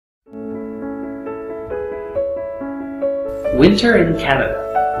Winter in Canada.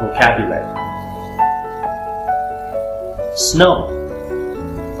 Vocabulary. Snow.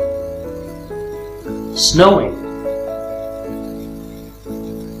 Snowing.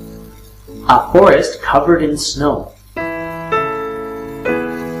 A forest covered in snow.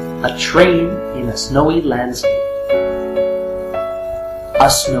 A train in a snowy landscape.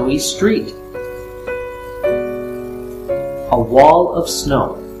 A snowy street. A wall of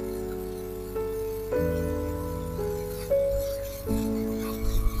snow.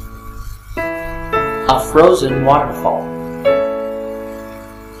 A frozen waterfall.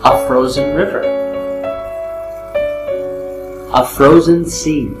 A frozen river. A frozen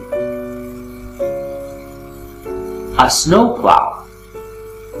sea. A snowplow.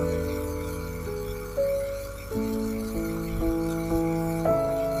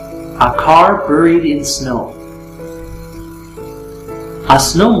 A car buried in snow. A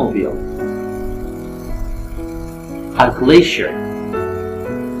snowmobile. A glacier.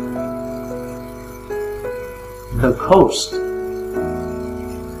 The coast.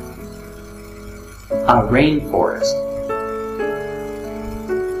 A rainforest.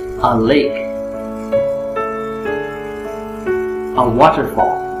 A lake. A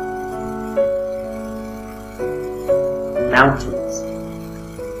waterfall. Mountains.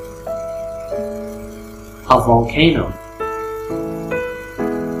 A volcano.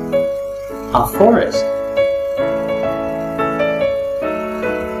 A forest.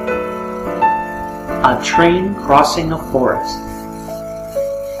 A train crossing a forest.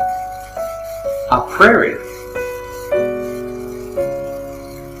 A prairie.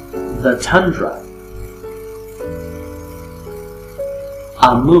 The tundra.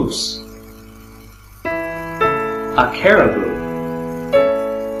 A moose. A caribou.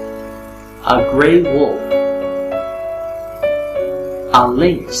 A gray wolf. A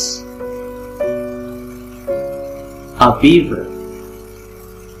lynx. A beaver.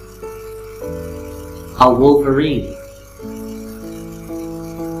 A wolverine.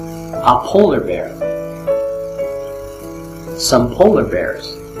 A polar bear. Some polar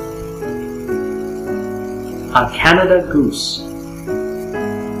bears. A Canada goose.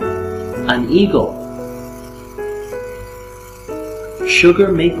 An eagle.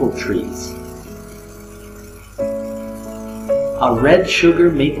 Sugar maple trees. A red sugar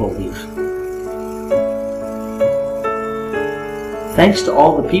maple leaf. Thanks to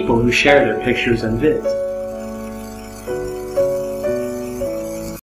all the people who share their pictures and vids.